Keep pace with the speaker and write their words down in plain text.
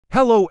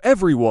Hello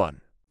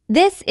everyone!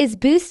 This is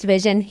Boost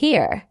Vision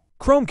here.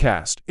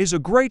 Chromecast is a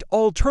great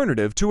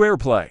alternative to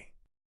Airplay,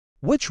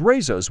 which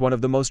raises one of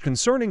the most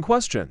concerning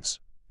questions: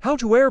 how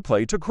to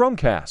Airplay to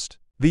Chromecast?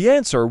 The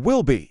answer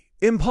will be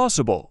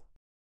impossible.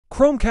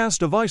 Chromecast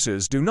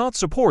devices do not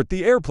support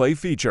the Airplay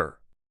feature,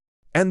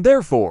 and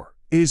therefore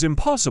it is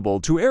impossible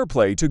to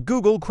Airplay to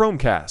Google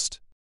Chromecast.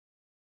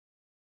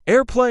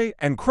 Airplay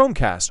and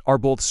Chromecast are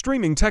both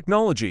streaming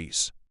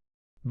technologies,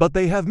 but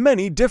they have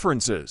many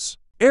differences.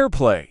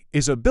 Airplay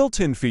is a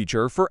built-in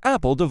feature for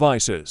Apple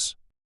devices,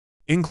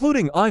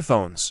 including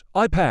iPhones,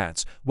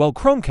 iPads, while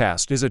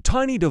Chromecast is a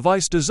tiny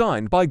device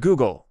designed by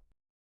Google.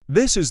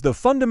 This is the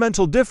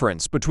fundamental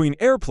difference between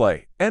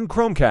Airplay and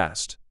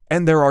Chromecast,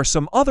 and there are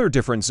some other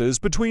differences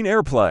between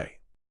Airplay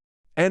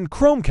and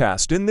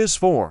Chromecast in this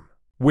form.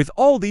 With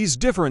all these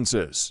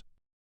differences,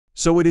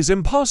 so it is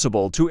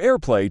impossible to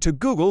Airplay to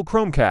Google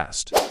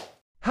Chromecast.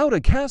 How to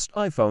cast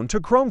iPhone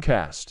to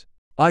Chromecast?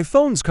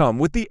 iPhones come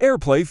with the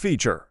Airplay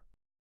feature,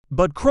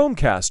 but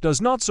Chromecast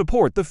does not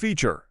support the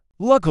feature.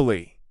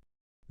 Luckily,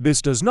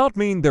 this does not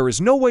mean there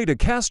is no way to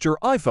cast your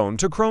iPhone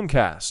to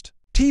Chromecast.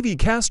 TV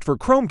Cast for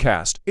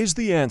Chromecast is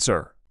the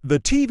answer. The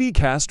TV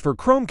Cast for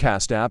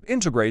Chromecast app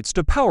integrates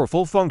to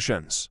powerful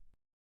functions,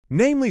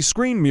 namely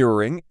screen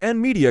mirroring and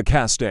media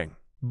casting.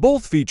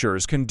 Both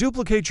features can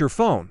duplicate your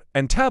phone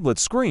and tablet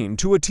screen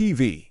to a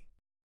TV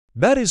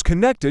that is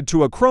connected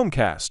to a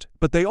Chromecast,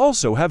 but they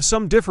also have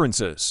some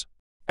differences.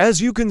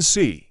 As you can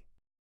see,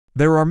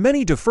 there are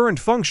many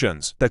different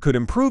functions that could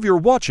improve your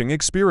watching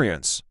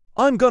experience.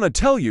 I'm gonna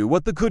tell you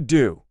what they could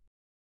do.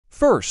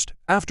 First,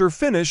 after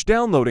finish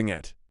downloading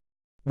it,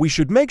 we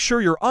should make sure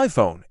your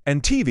iPhone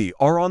and TV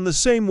are on the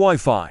same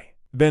Wi-Fi.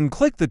 Then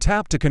click the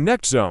Tap to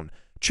Connect zone,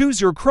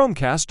 choose your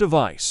Chromecast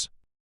device,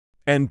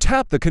 and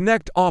tap the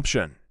Connect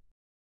option.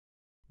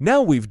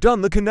 Now we've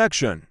done the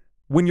connection.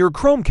 When your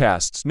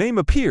Chromecast's name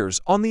appears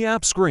on the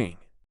app screen,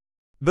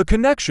 the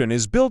connection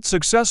is built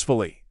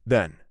successfully.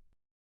 Then,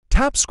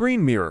 tap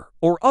Screen Mirror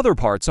or other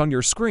parts on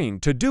your screen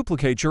to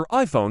duplicate your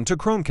iPhone to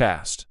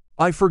Chromecast.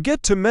 I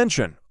forget to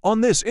mention,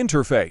 on this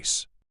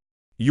interface,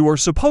 you are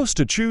supposed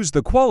to choose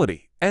the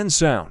quality and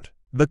sound.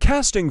 The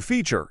casting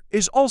feature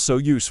is also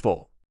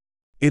useful.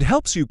 It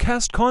helps you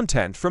cast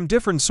content from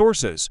different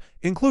sources,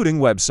 including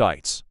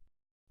websites,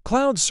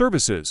 cloud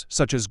services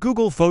such as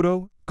Google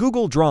Photo,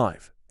 Google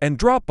Drive, and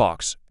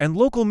Dropbox, and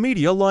local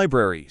media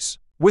libraries.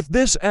 With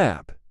this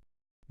app,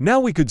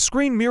 now we could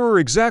screen mirror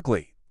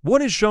exactly what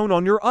is shown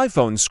on your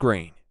iPhone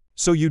screen,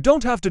 so you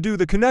don't have to do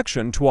the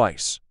connection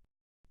twice.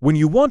 When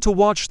you want to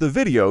watch the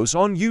videos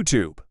on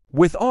YouTube,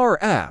 with our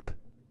app,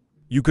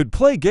 you could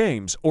play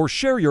games or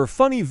share your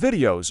funny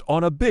videos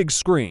on a big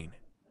screen.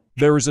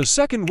 There is a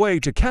second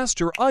way to cast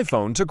your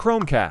iPhone to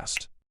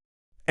Chromecast,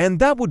 and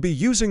that would be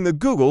using the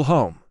Google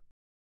Home.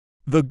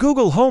 The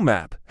Google Home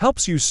app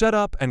helps you set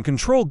up and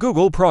control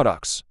Google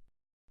products,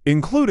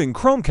 including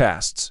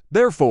Chromecasts.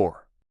 Therefore,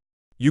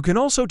 you can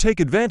also take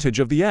advantage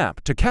of the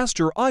app to cast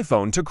your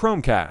iPhone to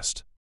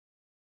Chromecast.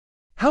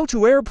 How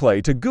to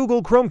Airplay to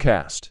Google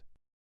Chromecast?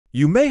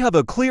 You may have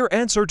a clear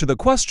answer to the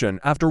question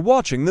after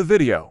watching the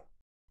video.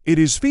 It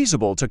is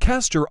feasible to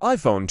cast your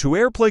iPhone to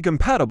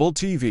Airplay-compatible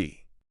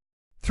TV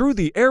through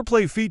the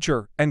Airplay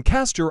feature and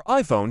cast your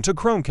iPhone to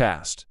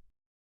Chromecast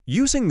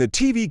using the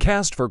TV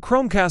Cast for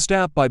Chromecast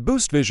app by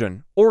Boost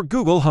Vision or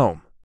Google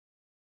Home.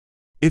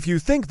 If you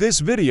think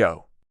this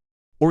video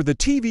or the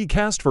TV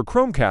Cast for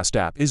Chromecast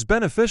app is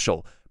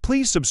beneficial,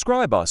 please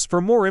subscribe us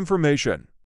for more information.